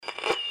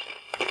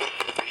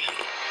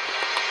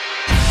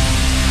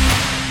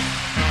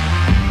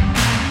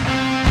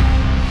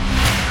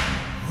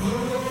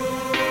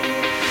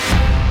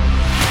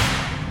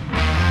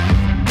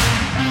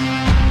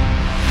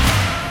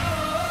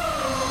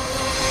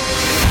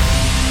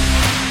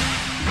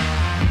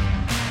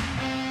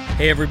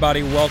Hey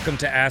everybody, welcome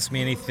to Ask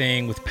Me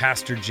Anything with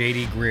Pastor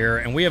JD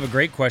Greear, and we have a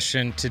great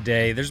question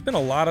today. There's been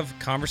a lot of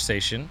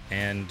conversation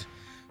and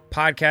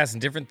podcasts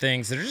and different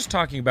things that are just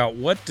talking about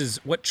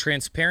what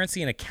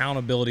transparency and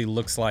accountability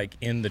looks like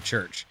in the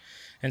church.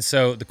 And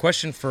so the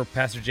question for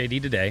Pastor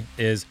JD today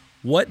is,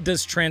 what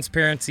does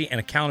transparency and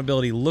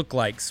accountability look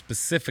like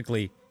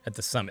specifically at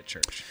the Summit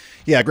Church?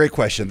 Yeah, great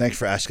question. Thanks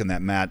for asking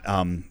that, Matt.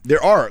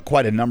 There are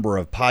quite a number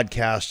of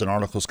podcasts and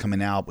articles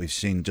coming out. We've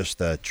seen just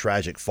the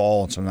tragic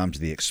fall and sometimes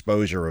the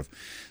exposure of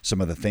some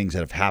of the things that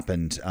have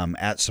happened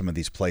at some of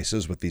these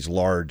places with these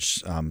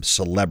large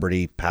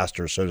celebrity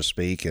pastors, so to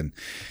speak. And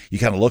you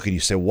kind of look and you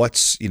say,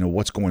 what's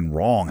going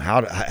wrong?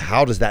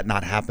 How does that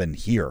not happen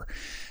here?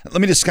 Let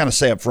me just kind of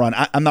say up front,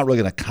 I'm not really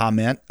going to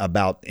comment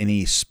about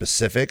any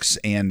specifics.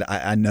 And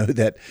I know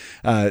that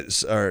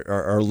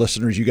our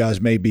listeners, you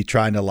guys may be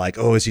trying to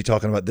is he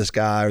talking about this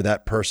guy or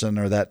that person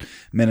or that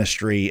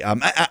ministry?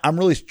 I'm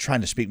really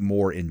trying to speak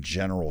more in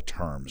general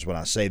terms when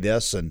I say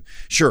this. And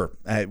sure,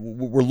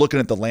 we're looking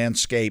at the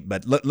landscape,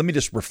 but let me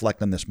just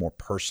reflect on this more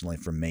personally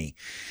from me.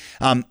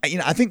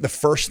 I think the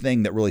first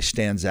thing that really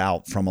stands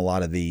out from a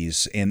lot of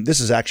these, and this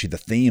is actually the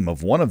theme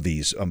of one of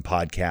these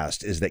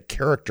podcasts, is that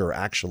character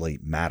actually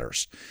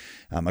matters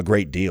a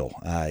great deal.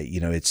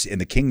 It's in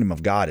the kingdom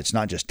of God. It's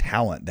not just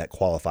talent that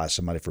qualifies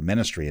somebody for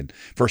ministry. In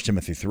 1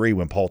 Timothy 3,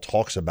 when Paul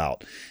talks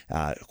about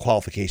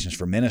qualifications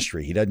for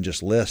ministry, he doesn't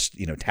just list,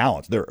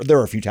 talents. There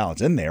are a few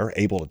talents in there,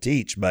 able to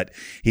teach, but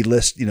he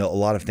lists, a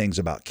lot of things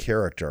about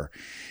character.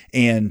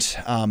 And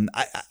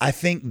I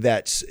think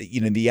that,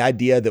 the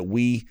idea that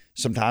we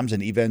sometimes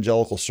in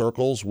evangelical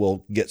circles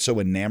will get so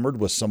enamored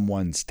with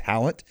someone's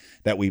talent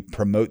that we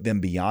promote them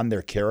beyond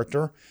their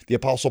character. The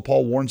Apostle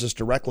Paul warns us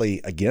directly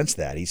against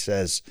that. He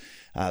says,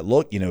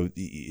 look,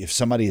 if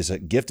somebody is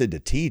gifted to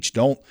teach,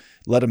 don't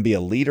let them be a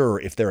leader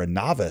if they're a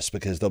novice,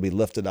 because they'll be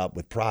lifted up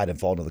with pride and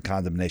fall into the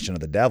condemnation of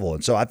the devil.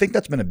 And so I think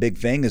that's been a big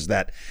thing, is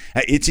that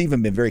it's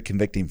even been very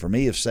convicting for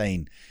me of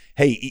saying,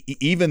 hey,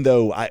 even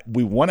though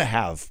we want to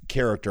have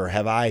character,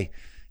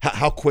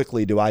 how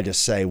quickly do I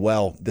just say,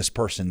 well, this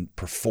person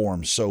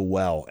performs so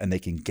well and they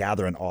can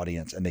gather an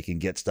audience and they can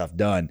get stuff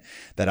done,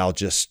 that I'll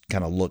just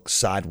kind of look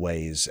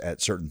sideways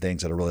at certain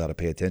things that I really ought to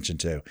pay attention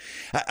to.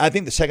 I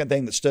think the second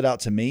thing that stood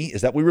out to me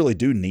is that we really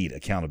do need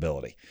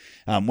accountability.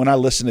 When I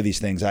listen to these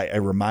things,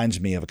 it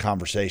reminds me of a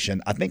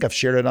conversation. I think I've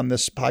shared it on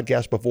this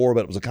podcast before,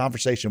 but it was a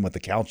conversation with the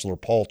counselor,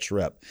 Paul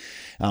Tripp.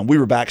 We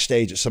were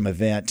backstage at some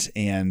event,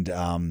 and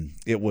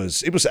it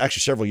was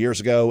actually several years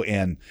ago,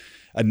 and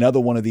another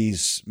one of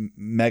these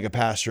mega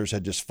pastors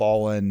had just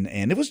fallen,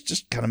 and it was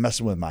just kind of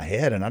messing with my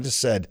head. And I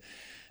said,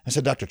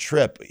 Dr.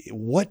 Tripp,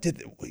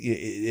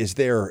 is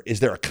there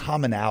a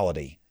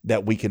commonality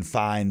that we can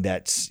find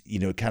that's,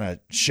 kind of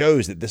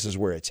shows that this is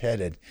where it's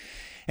headed?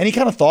 And he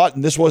kind of thought,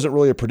 and this wasn't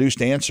really a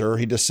produced answer.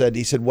 He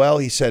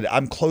said,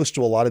 I'm close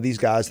to a lot of these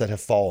guys that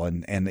have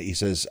fallen. And he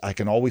says, I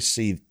can always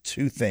see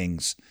two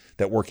things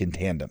that work in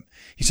tandem.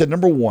 He said,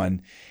 number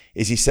one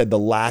is, the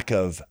lack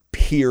of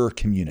peer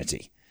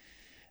community.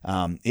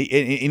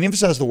 He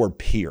emphasized the word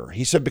peer.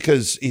 He said,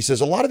 because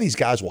a lot of these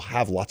guys will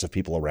have lots of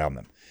people around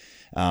them.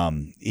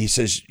 He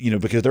says,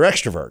 because they're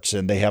extroverts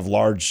and they have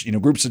large,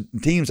 groups and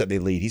teams that they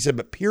lead. He said,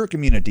 but peer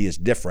community is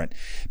different.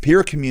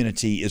 Peer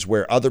community is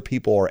where other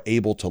people are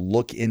able to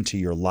look into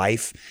your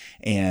life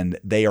and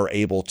they are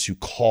able to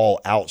call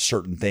out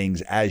certain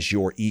things as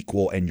your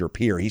equal and your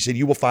peer. He said,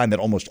 you will find that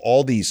almost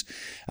all these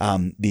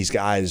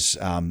guys,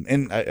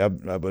 and I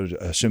would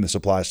assume this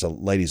applies to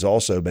ladies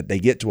also, but they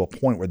get to a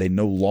point where they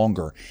no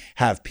longer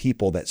have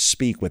people that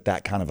speak with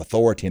that kind of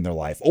authority in their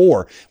life.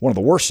 Or one of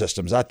the worst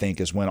systems, I think,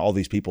 is when all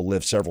these people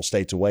live several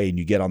states away and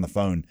you get on the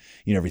phone,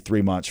 every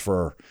 3 months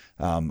for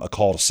a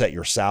call to set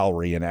your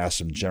salary and ask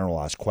some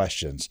generalized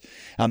questions.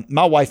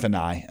 My wife and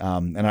I,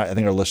 and I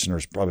think our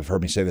listeners probably have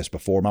heard me say this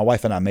before, my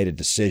wife and I made a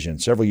decision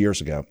several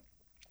years ago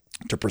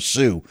to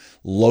pursue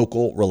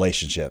local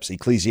relationships.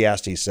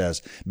 Ecclesiastes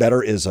says,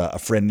 better is a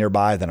friend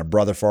nearby than a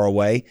brother far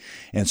away.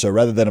 And so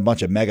rather than a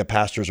bunch of mega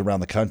pastors around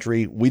the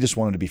country, we just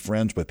wanted to be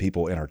friends with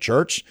people in our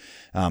church,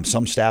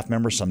 some staff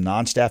members, some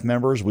non-staff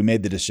members. We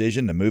made the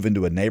decision to move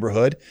into a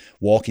neighborhood,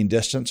 walking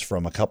distance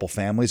from a couple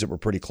families that were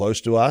pretty close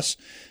to us.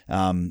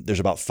 There's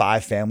about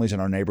 5 families in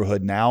our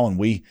neighborhood now, and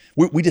we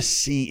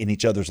just see in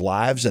each other's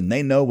lives, and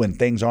they know when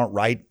things aren't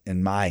right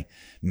in my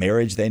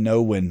marriage. They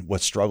know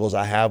what struggles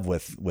I have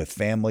with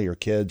family or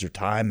kids or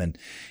time.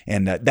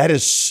 And that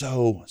is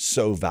so,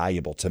 so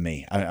valuable to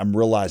me. I'm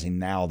realizing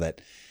now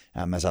that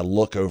as I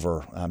look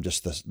over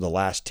just the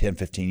last 10,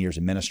 15 years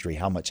of ministry,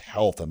 how much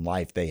health and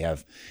life they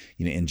have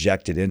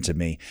injected into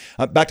me.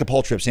 Back to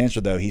Paul Tripp's answer,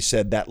 though, he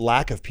said that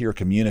lack of peer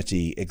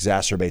community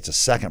exacerbates a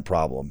second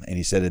problem. And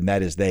he said, and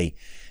that is they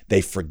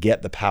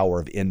forget the power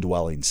of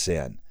indwelling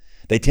sin.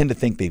 They tend to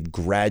think they've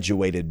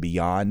graduated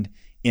beyond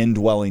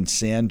indwelling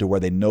sin to where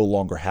they no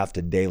longer have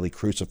to daily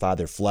crucify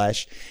their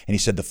flesh. And he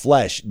said the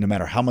flesh, no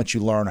matter how much you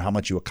learn or how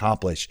much you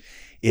accomplish,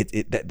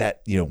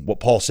 what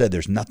Paul said,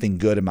 there's nothing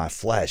good in my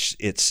flesh.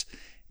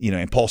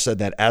 And Paul said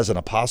that as an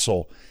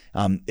apostle,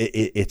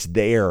 it's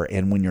there,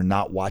 and when you're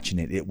not watching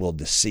it, it will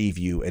deceive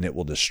you and it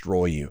will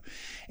destroy you.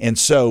 And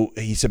so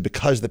he said,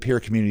 because the peer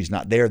community is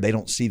not there, they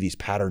don't see these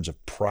patterns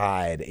of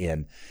pride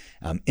and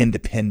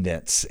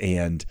independence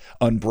and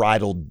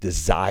unbridled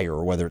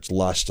desire, whether it's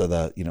lust of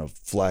the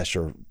flesh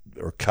or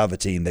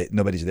coveting. That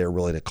nobody's there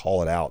really to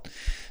call it out.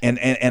 And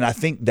I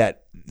think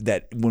that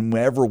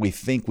whenever we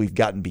think we've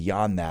gotten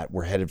beyond that,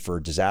 we're headed for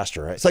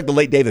disaster. It's like the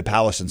late David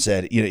Powlison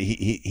said.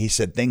 He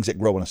said things that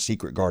grow in a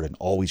secret garden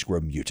always grow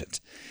mutant.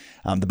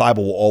 The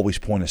Bible will always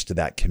point us to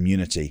that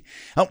community,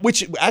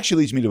 which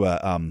actually leads me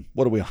to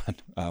what are we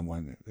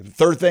on?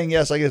 Third thing,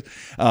 yes, I guess.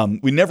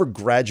 We never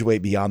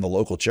graduate beyond the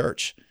local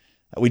church.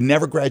 We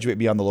never graduate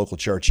beyond the local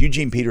church.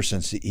 Eugene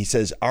Peterson, he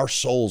says, our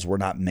souls were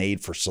not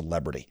made for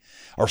celebrity.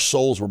 Our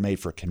souls were made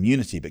for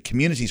community, but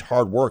community's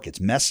hard work. It's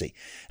messy.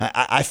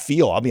 I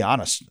feel, I'll be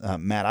honest,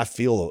 Matt, I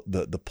feel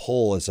the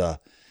pull as a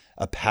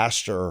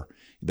pastor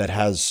that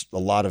has a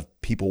lot of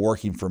people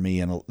working for me,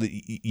 and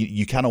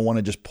you kind of want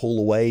to just pull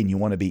away and you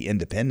want to be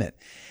independent.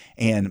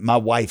 And my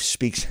wife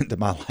speaks into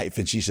my life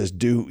and she says,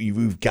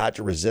 you've got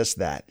to resist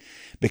that,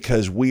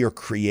 because we are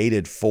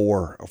created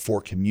for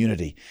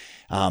community.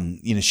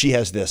 She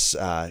has this,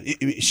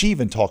 she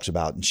even talks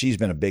about, and she's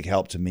been a big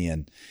help to me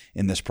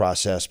in this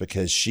process,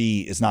 because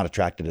she is not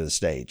attracted to the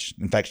stage.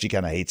 In fact, she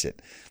kind of hates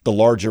it. The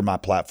larger my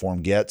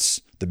platform gets,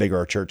 the bigger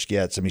our church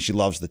gets. I mean, she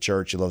loves the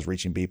church, she loves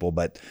reaching people,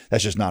 but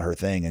that's just not her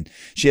thing. And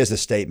she has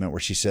this statement where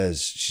she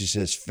says,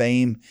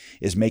 fame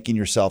is making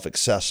yourself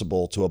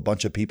accessible to a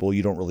bunch of people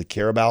you don't really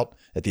care about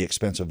at the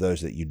expense of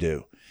those that you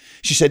do.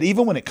 She said,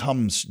 even when it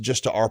comes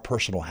just to our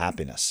personal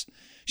happiness,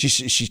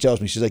 she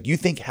tells me, she's like, you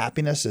think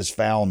happiness is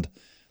found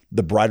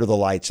the brighter the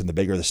lights and the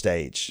bigger the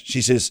stage.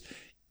 She says,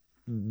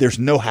 there's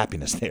no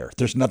happiness there.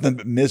 There's nothing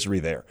but misery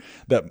there.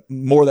 That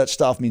more of that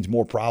stuff means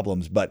more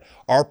problems, but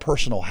our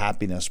personal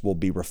happiness will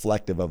be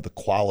reflective of the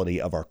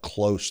quality of our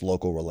close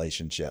local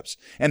relationships.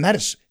 And that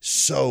is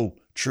so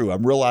true.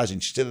 I'm realizing,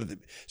 she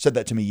said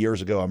that to me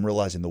years ago. I'm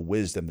realizing the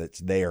wisdom that's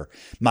there.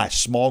 My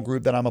small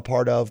group that I'm a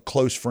part of,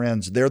 close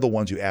friends, they're the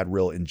ones who add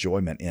real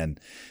enjoyment in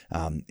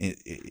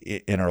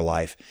our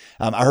life.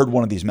 I heard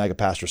one of these mega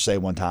pastors say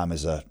one time,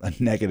 as a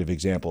negative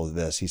example of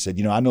this, he said,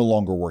 I no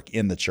longer work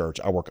in the church,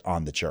 I work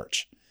on the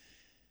church.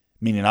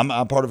 Meaning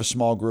I'm part of a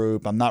small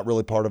group. I'm not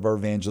really part of our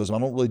evangelism. I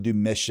don't really do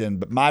mission,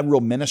 but my real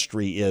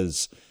ministry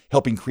is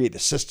helping create the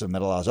system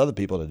that allows other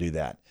people to do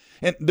that.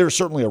 And there's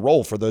certainly a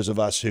role for those of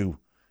us who,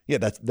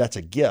 that's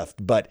a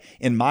gift. But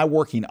in my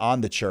working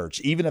on the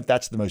church, even if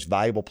that's the most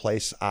valuable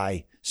place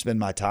I spend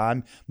my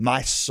time,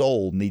 my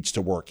soul needs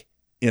to work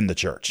in the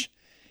church.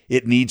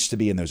 It needs to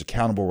be in those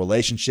accountable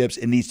relationships.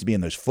 It needs to be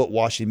in those foot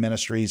washing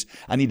ministries.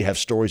 I need to have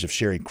stories of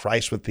sharing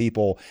Christ with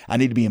people. I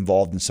need to be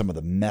involved in some of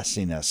the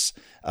messiness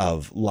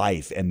of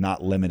life and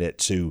not limit it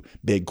to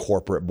big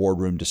corporate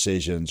boardroom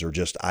decisions or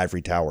just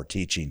ivory tower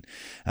teaching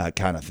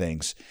kind of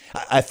things.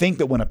 I think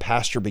that when a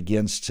pastor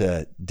begins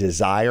to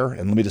desire,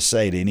 and let me just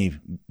say to anybody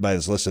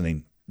that's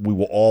listening, we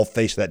will all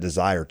face that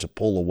desire to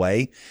pull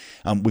away.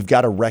 We've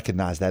got to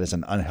recognize that as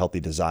an unhealthy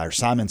desire.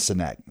 Simon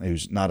Sinek,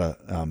 who's not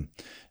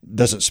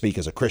doesn't speak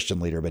as a Christian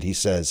leader, but he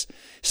says,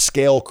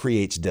 scale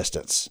creates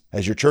distance.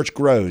 As your church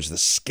grows, the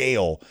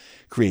scale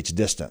creates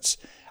distance.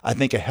 I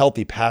think a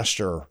healthy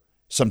pastor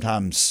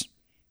sometimes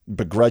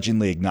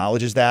begrudgingly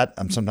acknowledges that.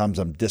 Sometimes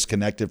I'm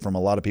disconnected from a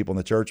lot of people in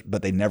the church,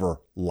 but they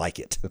never like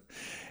it.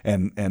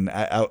 And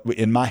I,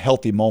 in my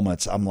healthy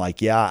moments, I'm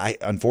like, I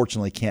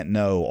unfortunately can't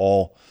know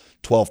all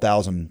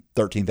 12,000,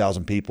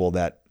 13,000 people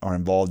that are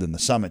involved in the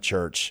Summit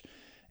Church.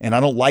 And I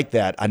don't like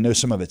that. I know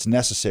some of it's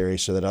necessary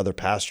so that other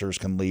pastors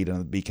can lead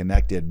and be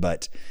connected.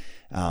 But,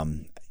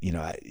 to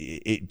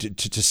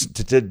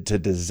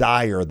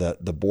desire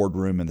the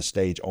boardroom and the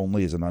stage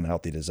only is an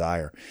unhealthy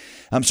desire.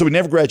 So we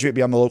never graduate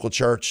beyond the local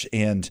church.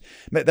 And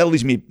that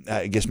leads me,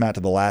 I guess, Matt,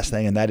 to the last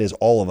thing, and that is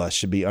all of us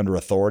should be under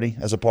authority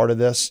as a part of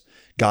this.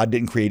 God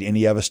didn't create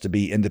any of us to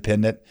be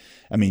independent.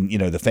 I mean,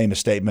 the famous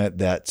statement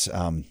that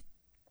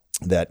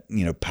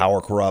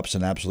power corrupts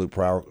and absolute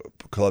power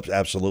corrupts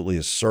absolutely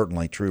is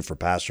certainly true for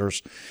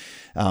pastors.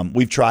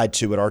 We've tried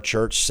to, at our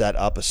church, set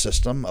up a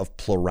system of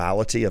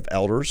plurality of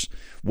elders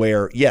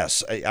where,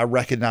 yes, I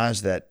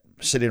recognize that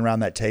sitting around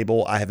that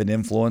table, I have an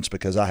influence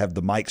because I have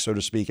the mic, so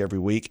to speak, every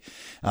week.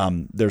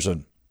 There's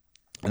an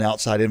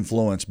outside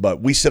influence,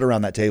 but we sit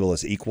around that table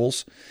as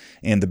equals.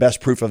 And the best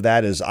proof of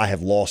that is I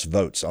have lost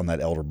votes on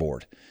that elder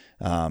board.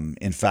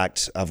 In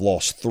fact, I've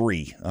lost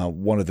 3.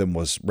 One of them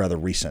was rather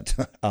recent.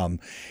 And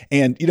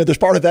there's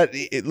part of that.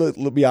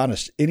 Let's be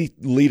honest. Any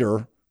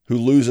leader who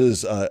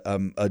loses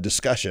a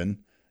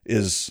discussion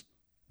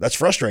that's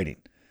frustrating.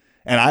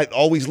 And I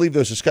always leave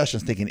those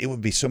discussions thinking it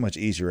would be so much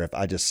easier if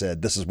I just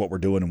said, this is what we're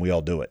doing and we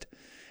all do it.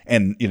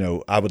 And,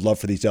 I would love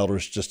for these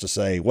elders just to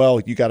say, well,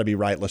 you got to be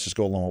right. Let's just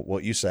go along with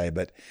what you say.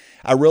 But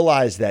I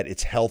realize that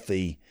it's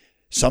healthy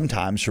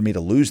sometimes for me to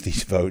lose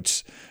these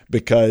votes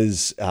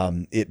because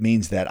it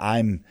means that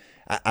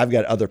I've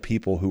got other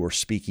people who are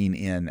speaking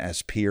in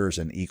as peers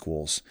and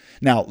equals.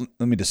 Now,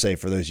 let me just say,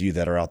 for those of you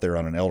that are out there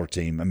on an elder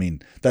team, I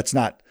mean, that's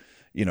not,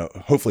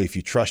 hopefully if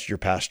you trust your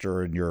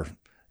pastor and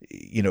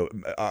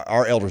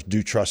our elders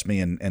do trust me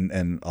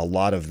and a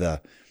lot of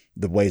the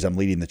ways I'm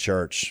leading the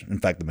church. In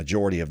fact, the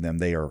majority of them,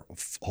 they are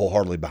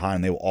wholeheartedly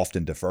behind. They will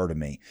often defer to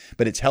me,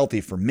 but it's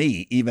healthy for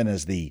me, even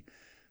as the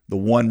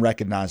one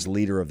recognized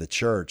leader of the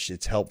church.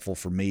 It's helpful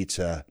for me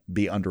to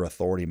be under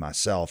authority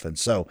myself. And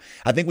so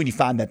I think when you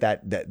find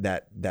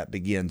that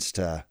begins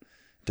to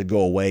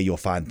go away, you'll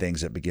find things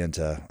that begin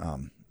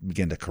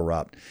to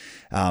corrupt.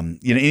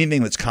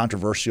 Anything that's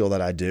controversial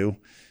that I do,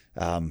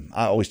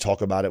 I always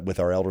talk about it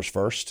with our elders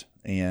first.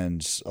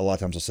 And a lot of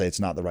times I'll say it's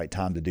not the right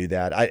time to do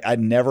that. I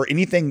never,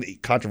 anything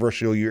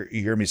controversial you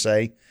hear me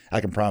say, I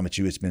can promise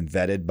you it's been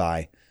vetted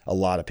by a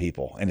lot of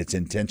people, and it's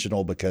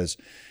intentional, because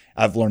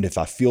I've learned if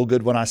I feel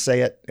good when I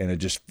say it and it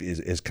just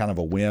is kind of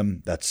a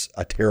whim, that's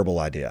a terrible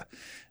idea.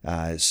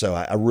 So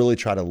I really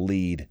try to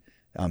lead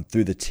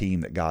through the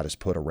team that God has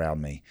put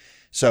around me.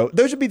 So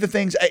those would be the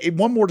things.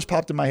 One more just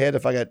popped in my head.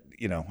 If I got,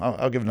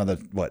 I'll give another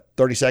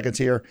 30 seconds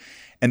here,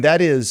 and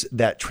that is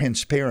that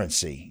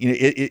transparency.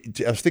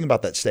 I was thinking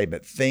about that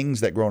statement: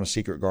 things that grow in a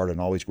secret garden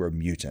always grow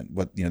mutant.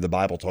 The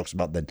Bible talks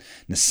about the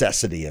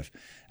necessity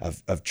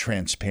of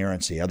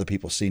transparency, other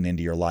people seeing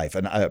into your life.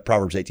 And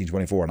Proverbs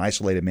 18:24: an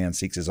isolated man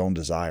seeks his own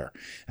desire.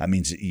 That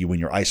means when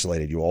you're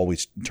isolated, you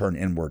always turn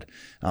inward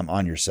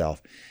on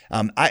yourself.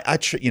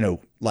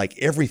 Like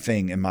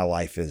everything in my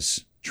life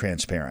is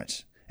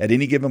transparent. At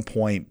any given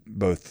point,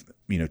 both,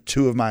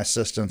 two of my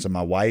assistants and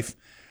my wife,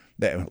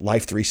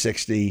 Life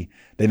 360,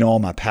 they know all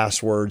my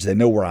passwords. They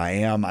know where I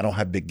am. I don't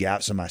have big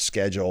gaps in my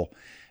schedule.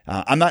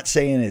 I'm not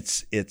saying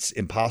it's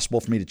impossible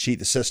for me to cheat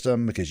the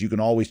system, because you can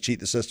always cheat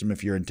the system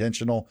if you're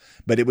intentional,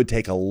 but it would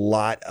take a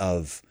lot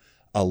of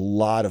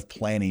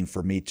planning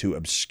for me to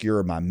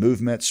obscure my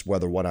movements,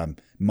 whether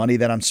money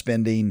that I'm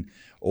spending,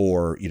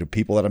 or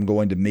people that I'm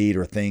going to meet,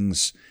 or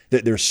things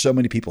that there's so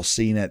many people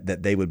seeing it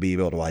that they would be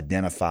able to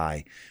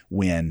identify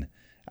when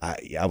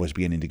I was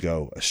beginning to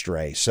go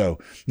astray. So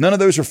none of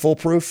those are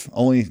foolproof.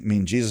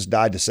 Jesus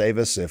died to save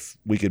us. If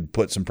we could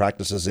put some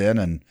practices in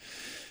and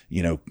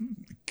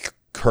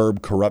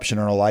curb corruption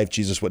in our life,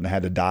 Jesus wouldn't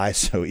have had to die.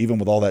 So even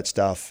with all that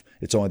stuff,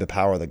 it's only the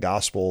power of the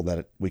gospel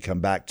that we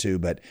come back to.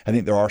 But I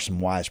think there are some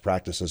wise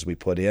practices we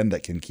put in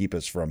that can keep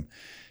us from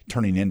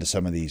turning into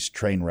some of these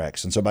train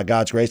wrecks. And so by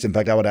God's grace, in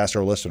fact, I would ask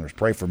our listeners,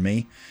 pray for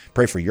me,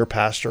 pray for your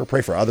pastor,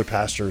 pray for other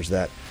pastors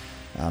that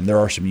there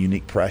are some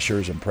unique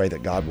pressures, and pray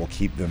that God will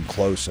keep them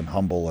close and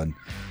humble and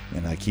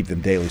keep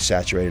them daily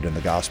saturated in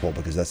the gospel,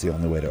 because that's the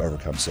only way to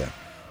overcome sin.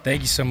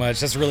 Thank you so much.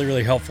 That's really,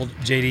 really helpful,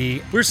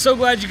 JD. We're so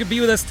glad you could be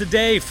with us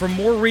today. For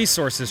more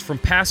resources from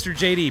Pastor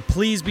JD,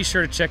 please be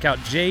sure to check out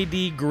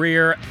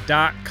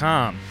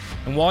jdgreear.com.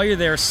 And while you're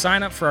there,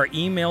 sign up for our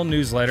email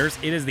newsletters.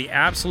 It is the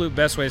absolute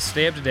best way to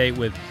stay up to date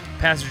with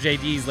Pastor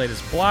JD's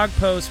latest blog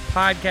posts,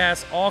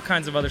 podcasts, all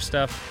kinds of other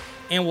stuff.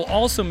 And we'll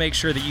also make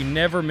sure that you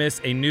never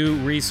miss a new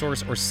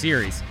resource or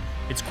series.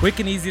 It's quick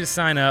and easy to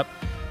sign up.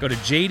 Go to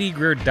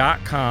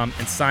jdgreear.com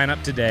and sign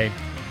up today.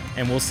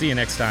 And we'll see you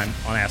next time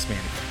on Ask Me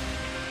Anything.